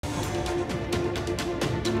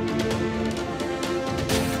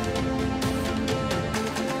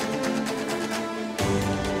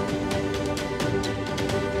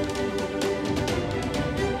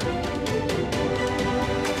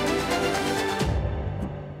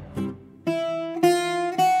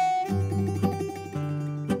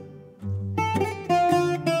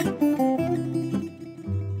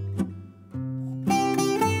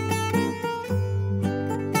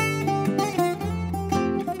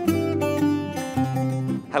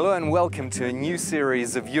Hello and welcome to a new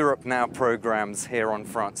series of Europe Now programs here on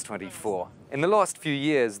France 24. In the last few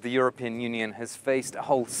years, the European Union has faced a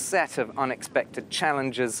whole set of unexpected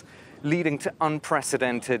challenges leading to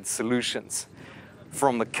unprecedented solutions.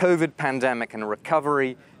 From the COVID pandemic and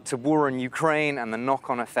recovery to war in Ukraine and the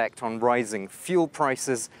knock-on effect on rising fuel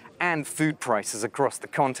prices and food prices across the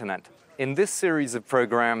continent. In this series of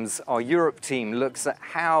programs, our Europe team looks at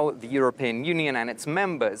how the European Union and its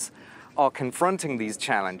members are confronting these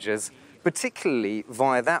challenges, particularly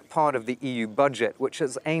via that part of the EU budget which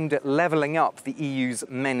is aimed at levelling up the EU's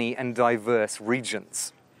many and diverse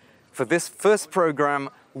regions. For this first program,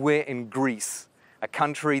 we're in Greece, a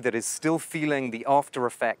country that is still feeling the after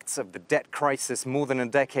effects of the debt crisis more than a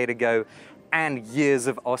decade ago and years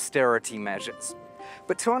of austerity measures.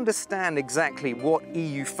 But to understand exactly what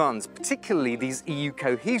EU funds, particularly these EU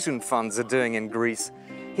cohesion funds, are doing in Greece,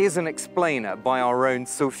 here's an explainer by our own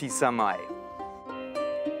Sophie Samai.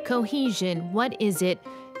 Cohesion, what is it?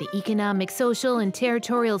 The economic, social, and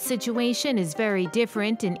territorial situation is very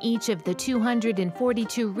different in each of the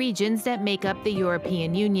 242 regions that make up the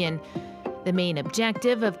European Union. The main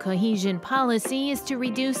objective of cohesion policy is to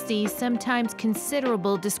reduce these sometimes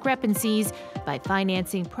considerable discrepancies by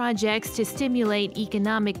financing projects to stimulate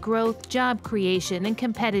economic growth, job creation, and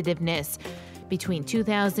competitiveness. Between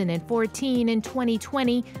 2014 and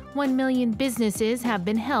 2020, 1 million businesses have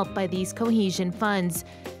been helped by these cohesion funds.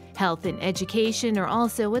 Health and education are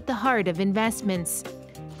also at the heart of investments.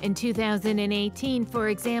 In 2018, for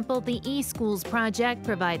example, the eSchools project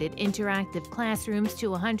provided interactive classrooms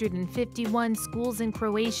to 151 schools in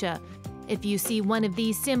Croatia. If you see one of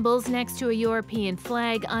these symbols next to a European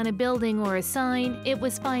flag on a building or a sign, it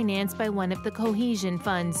was financed by one of the cohesion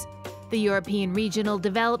funds. The European Regional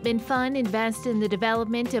Development Fund invests in the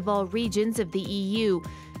development of all regions of the EU.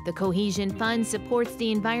 The Cohesion Fund supports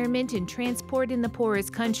the environment and transport in the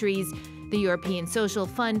poorest countries. The European Social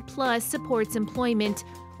Fund Plus supports employment.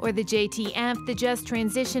 Or the JTF, the Just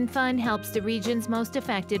Transition Fund, helps the regions most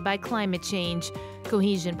affected by climate change.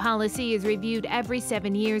 Cohesion policy is reviewed every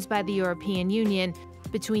 7 years by the European Union.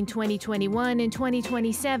 Between 2021 and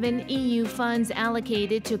 2027, EU funds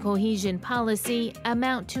allocated to cohesion policy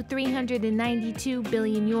amount to 392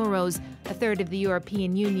 billion euros, a third of the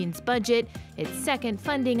European Union's budget, its second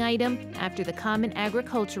funding item after the Common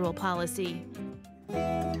Agricultural Policy.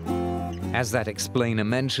 As that explainer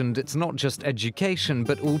mentioned, it's not just education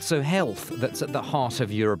but also health that's at the heart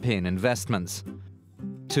of European investments.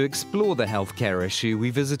 To explore the healthcare issue, we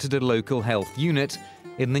visited a local health unit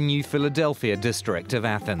in the New Philadelphia district of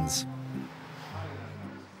Athens.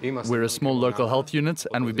 We're a small local health unit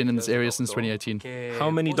and we've been in this area since 2018. How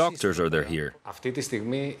many doctors are there here?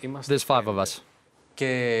 There's 5 of us.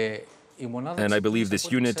 And I believe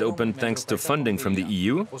this unit opened thanks to funding from the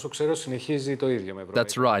EU?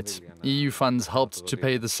 That's right. EU funds helped to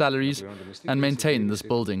pay the salaries and maintain this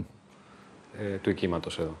building.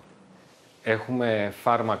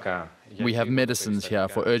 We have medicines here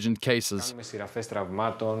for urgent cases,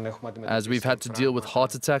 as we've had to deal with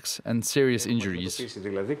heart attacks and serious injuries.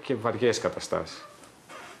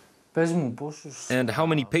 And how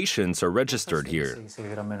many patients are registered here?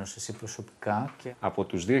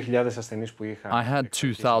 I had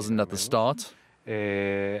 2,000 at the start.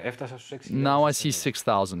 Now I see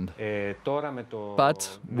 6,000.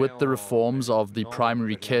 But with the reforms of the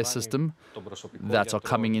primary care system that are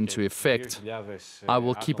coming into effect, I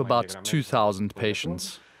will keep about 2,000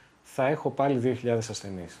 patients.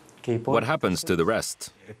 What happens to the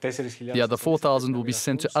rest? The other 4,000 will be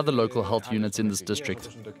sent to other local health units in this district.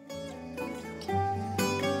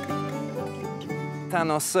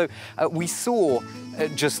 Thanos, so we saw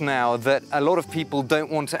just now that a lot of people don't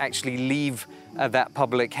want to actually leave that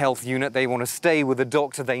public health unit. They want to stay with a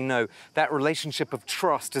doctor they know. That relationship of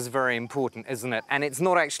trust is very important, isn't it? And it's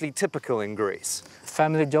not actually typical in Greece.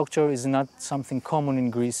 Family doctor is not something common in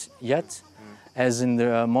Greece yet, as in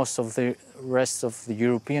most of the rest of the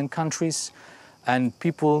European countries. And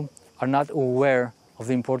people are not aware of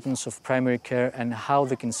the importance of primary care and how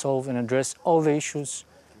they can solve and address all the issues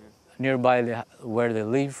nearby where they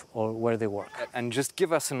live or where they work. And just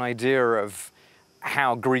give us an idea of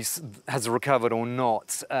how Greece has recovered or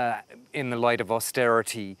not in the light of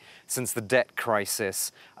austerity since the debt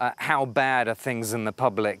crisis. How bad are things in the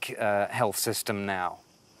public health system now?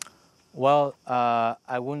 Well,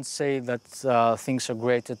 I wouldn't say that things are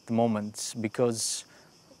great at the moment because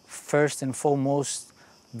first and foremost,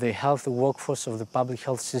 the health workforce of the public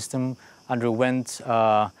health system underwent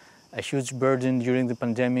a huge burden during the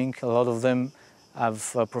pandemic. A lot of them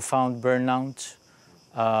have profound burnout.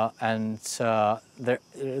 And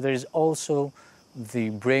there is also the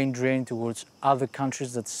brain drain towards other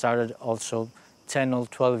countries that started also 10 or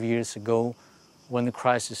 12 years ago when the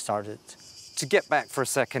crisis started. To get back for a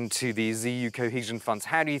second to these EU cohesion funds,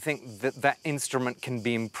 how do you think that that instrument can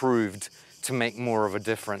be improved to make more of a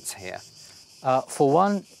difference here? For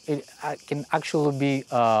one, it can actually be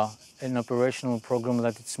an operational program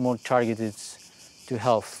that it's more targeted to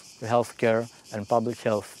healthcare and public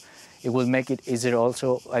health. It will make it easier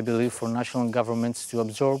also, I believe, for national governments to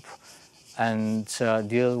absorb and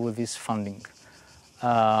deal with this funding.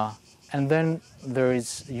 And then there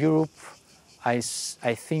is Europe. I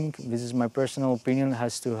think, this is my personal opinion,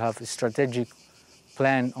 has to have a strategic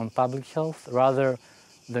plan on public health rather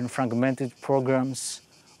than fragmented programs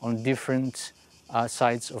on different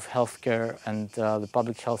sides of healthcare and the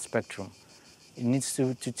public health spectrum. It needs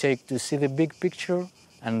to see the big picture,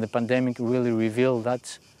 and the pandemic really revealed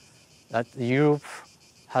that Europe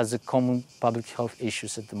has a common public health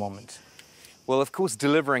issues at the moment. Well, of course,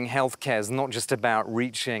 delivering healthcare is not just about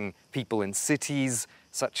reaching people in cities,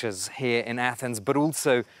 such as here in Athens, but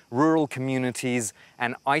also rural communities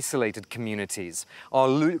and isolated communities. Our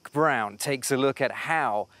Luke Brown takes a look at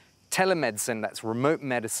how telemedicine, that's remote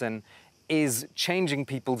medicine, is changing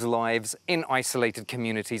people's lives in isolated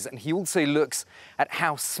communities. And he also looks at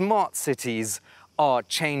how smart cities are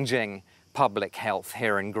changing public health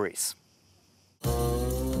here in Greece.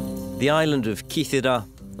 The island of Kythera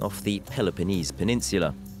off the Peloponnese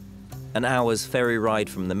Peninsula. An hour's ferry ride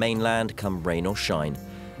from the mainland, come rain or shine,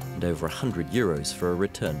 and over €100 for a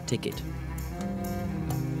return ticket.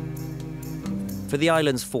 For the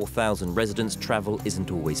island's 4,000 residents, travel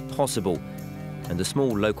isn't always possible, and the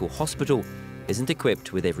small local hospital isn't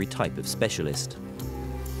equipped with every type of specialist.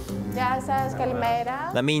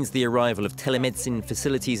 That means the arrival of telemedicine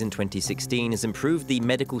facilities in 2016 has improved the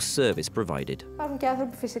medical service provided.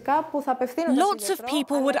 Lots of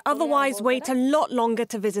people would otherwise wait a lot longer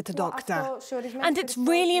to visit a doctor. And it's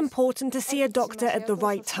really important to see a doctor at the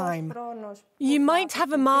right time. You might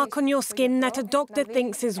have a mark on your skin that a doctor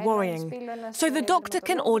thinks is worrying, so the doctor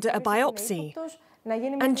can order a biopsy.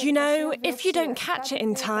 And you know, if you don't catch it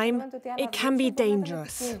in time, it can be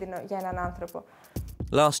dangerous.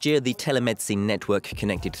 Last year, the telemedicine network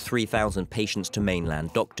connected 3,000 patients to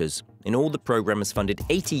mainland doctors. In all, the programme has funded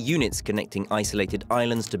 80 units connecting isolated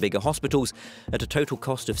islands to bigger hospitals at a total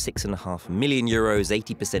cost of €6.5 million,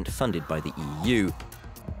 80% funded by the EU.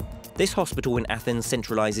 This hospital in Athens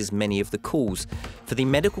centralises many of the calls. For the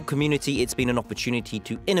medical community, it's been an opportunity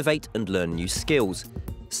to innovate and learn new skills.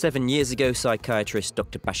 7 years ago, psychiatrist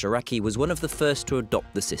Dr. Pasharaki was one of the first to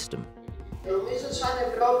adopt the system.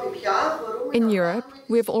 In Europe,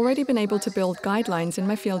 we have already been able to build guidelines in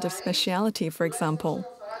my field of speciality, for example.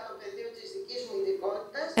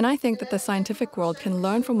 And I think that the scientific world can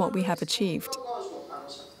learn from what we have achieved.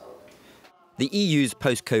 The EU's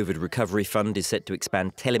post-COVID recovery fund is set to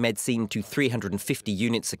expand telemedicine to 350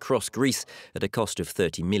 units across Greece at a cost of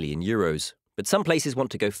 €30 million. But some places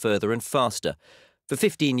want to go further and faster. For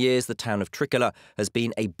 15 years, the town of Trikala has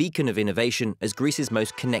been a beacon of innovation as Greece's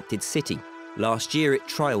most connected city. Last year, it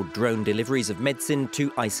trialled drone deliveries of medicine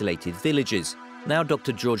to isolated villages. Now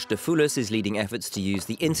Dr. George Dafoulas is leading efforts to use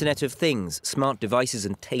the Internet of Things, smart devices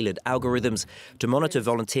and tailored algorithms to monitor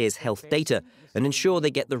volunteers' health data and ensure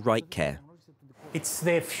they get the right care. It's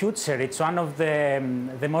the future. It's one of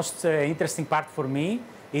the most interesting part for me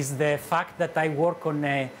is the fact that I work on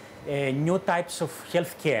new types of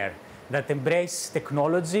healthcare that embrace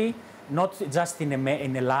technology, not just in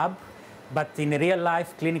a lab, but in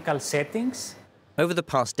real-life clinical settings. Over the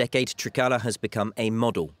past decade, Trikala has become a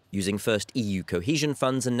model, using first EU cohesion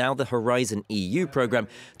funds and now the Horizon EU programme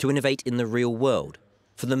to innovate in the real world.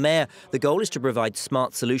 For the mayor, the goal is to provide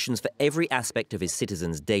smart solutions for every aspect of his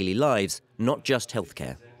citizens' daily lives, not just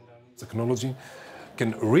healthcare. Technology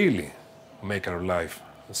can really make our life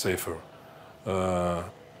safer.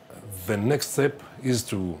 The next step is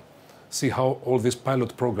to see how all these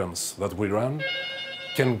pilot programs that we run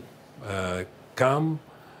can can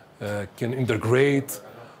integrate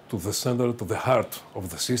to the center, to the heart of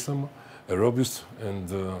the system, a robust and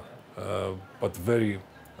but very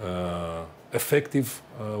effective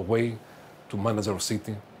way to manage our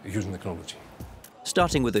city using technology.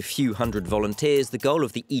 Starting with a few hundred volunteers, the goal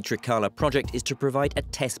of the e-Trikala project is to provide a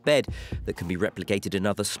test bed that can be replicated in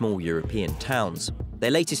other small European towns.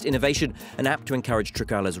 Their latest innovation, an app to encourage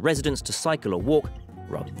Trikala's residents to cycle or walk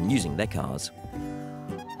rather than using their cars.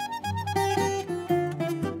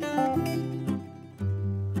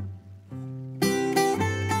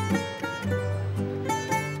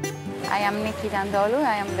 I am Niki Dandolu.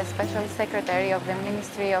 I am the Special Secretary of the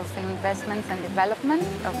Ministry of Investments and Development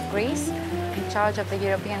of Greece, in charge of the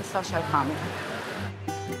European Social Fund.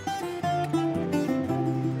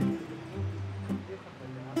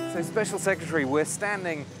 So, Special Secretary, we're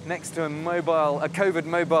standing next to a COVID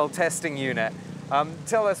mobile testing unit.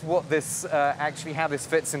 Tell us what this how this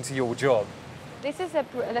fits into your job. This is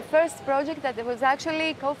the first project that was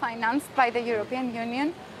actually co-financed by the European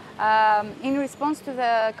Union in response to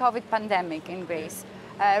the COVID pandemic in Greece.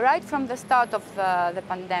 Right from the start of the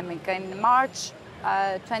pandemic in March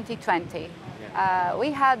 2020,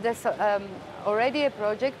 we had this, already a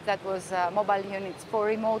project that was mobile units for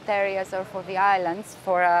remote areas or for the islands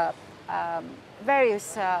for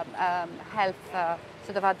various health,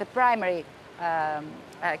 sort of at the primary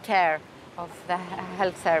care of the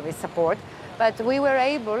health service support. But we were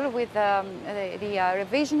able, with the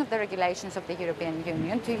revision of the regulations of the European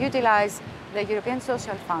Union, to utilize the European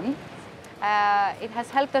Social Fund. It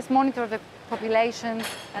has helped us monitor the population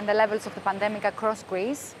and the levels of the pandemic across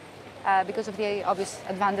Greece because of the obvious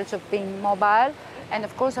advantage of being mobile. And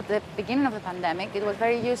of course, at the beginning of the pandemic, it was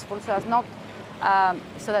very useful so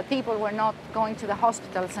that people were not going to the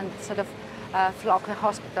hospitals and sort of flock the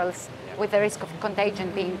hospitals, with the risk of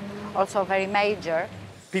contagion being also very major.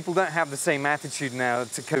 People don't have the same attitude now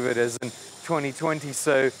to COVID as in 2020,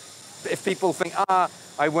 so if people think,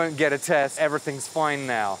 I won't get a test, everything's fine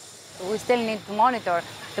now. We still need to monitor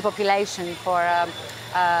the population for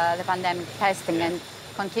the pandemic testing and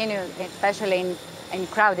continue, especially in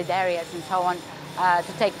crowded areas and so on,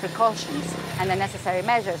 to take precautions and the necessary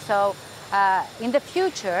measures. So in the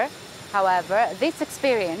future, however, this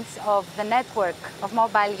experience of the network of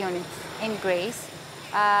mobile units in Greece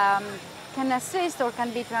can assist or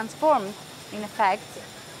can be transformed, in effect,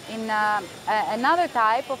 in another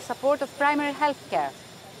type of support of primary health care.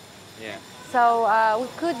 Yeah. So we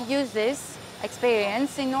could use this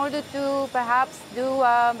experience in order to perhaps do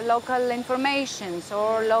local informations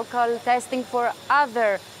or local testing for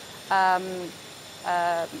other, not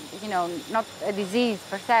a disease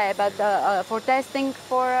per se, but for testing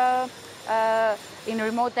for in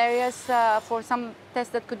remote areas for some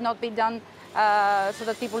tests that could not be done so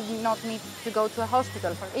that people do not need to go to a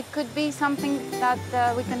hospital. It could be something that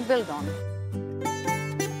we can build on.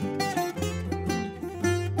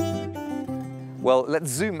 Well, let's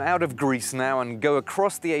zoom out of Greece now and go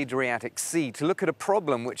across the Adriatic Sea to look at a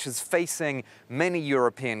problem which is facing many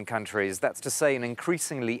European countries. That's to say, an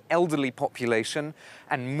increasingly elderly population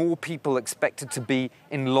and more people expected to be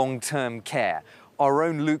in long-term care. Our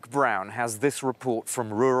own Luke Brown has this report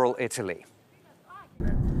from rural Italy.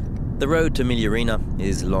 The road to Migliorina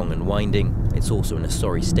is long and winding. It's also in a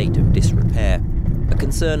sorry state of disrepair, a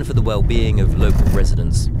concern for the well-being of local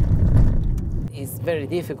residents. It's very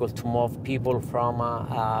difficult to move people from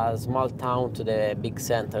a small town to the big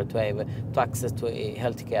center to access to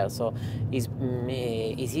healthcare. So it's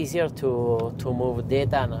easier to move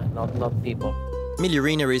data, not people.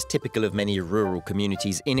 Migliorina is typical of many rural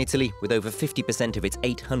communities in Italy, with over 50% of its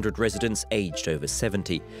 800 residents aged over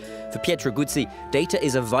 70. For Pietro Guzzi, data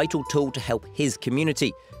is a vital tool to help his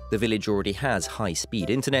community. The village already has high-speed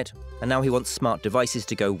internet, and now he wants smart devices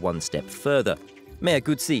to go one step further. Mayor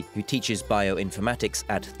Guzzi, who teaches bioinformatics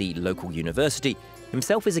at the local university,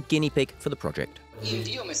 himself is a guinea pig for the project.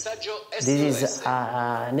 This is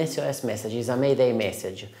an SOS message, it's a Mayday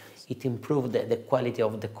message. It improved the quality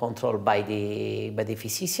of the control by the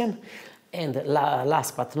physician. And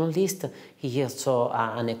last but not least, he also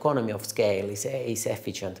an economy of scale is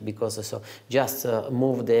efficient because so just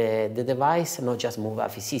move the device, not just move a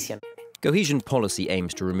physician. Cohesion policy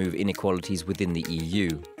aims to remove inequalities within the EU.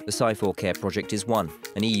 The Sci4 Care project is one,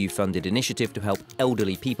 an EU-funded initiative to help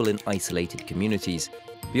elderly people in isolated communities.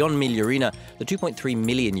 Beyond Migliorina, the €2.3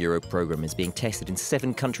 million programme is being tested in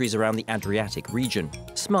 7 countries around the Adriatic region.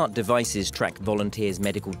 Smart devices track volunteers'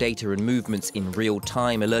 medical data and movements in real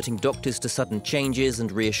time, alerting doctors to sudden changes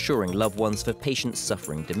and reassuring loved ones for patients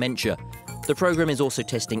suffering dementia. The programme is also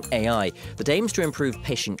testing AI that aims to improve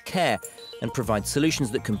patient care and provide solutions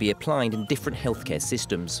that can be applied in different healthcare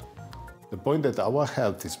systems. The point that our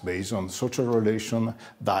health is based on social relation,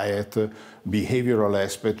 diet, behavioral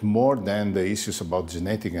aspect, more than the issues about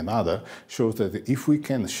genetic and other, shows that if we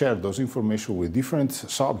can share those information with different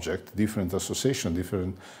subjects, different associations,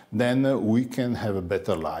 then we can have a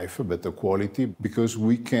better life, a better quality, because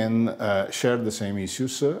we can share the same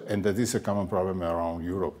issues, and that is a common problem around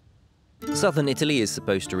Europe. Southern Italy is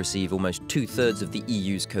supposed to receive almost 2/3 of the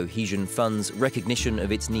EU's cohesion funds, recognition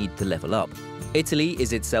of its need to level up. Italy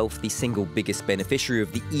is itself the single biggest beneficiary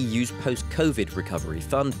of the EU's post-COVID recovery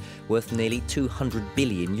fund, worth nearly €200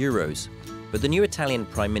 billion. But the new Italian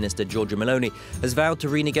Prime Minister Giorgia Meloni has vowed to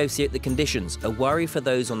renegotiate the conditions, a worry for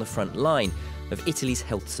those on the front line of Italy's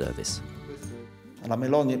health service.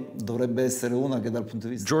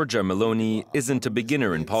 Giorgia Meloni isn't a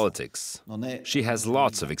beginner in politics. She has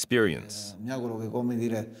lots of experience.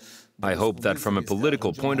 I hope that from a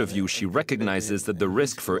political point of view, she recognizes that the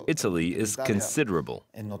risk for Italy is considerable.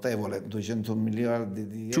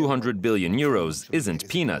 200 billion euros isn't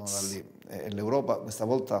peanuts.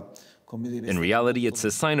 In reality, it's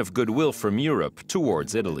a sign of goodwill from Europe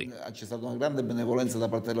towards Italy.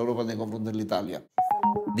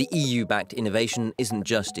 The EU-backed innovation isn't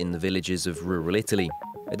just in the villages of rural Italy.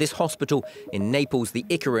 At this hospital in Naples, the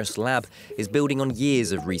Icarus lab is building on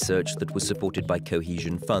years of research that was supported by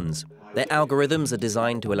cohesion funds. Their algorithms are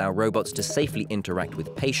designed to allow robots to safely interact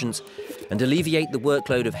with patients and alleviate the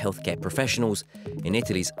workload of healthcare professionals in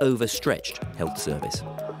Italy's overstretched health service.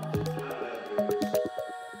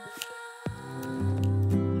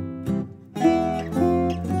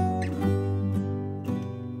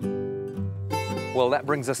 Well, that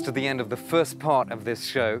brings us to the end of the first part of this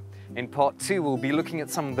show. In part 2, we'll be looking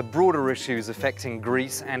at some of the broader issues affecting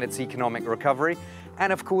Greece and its economic recovery,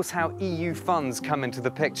 and of course how EU funds come into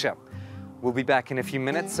the picture. We'll be back in a few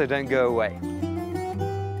minutes, so don't go away.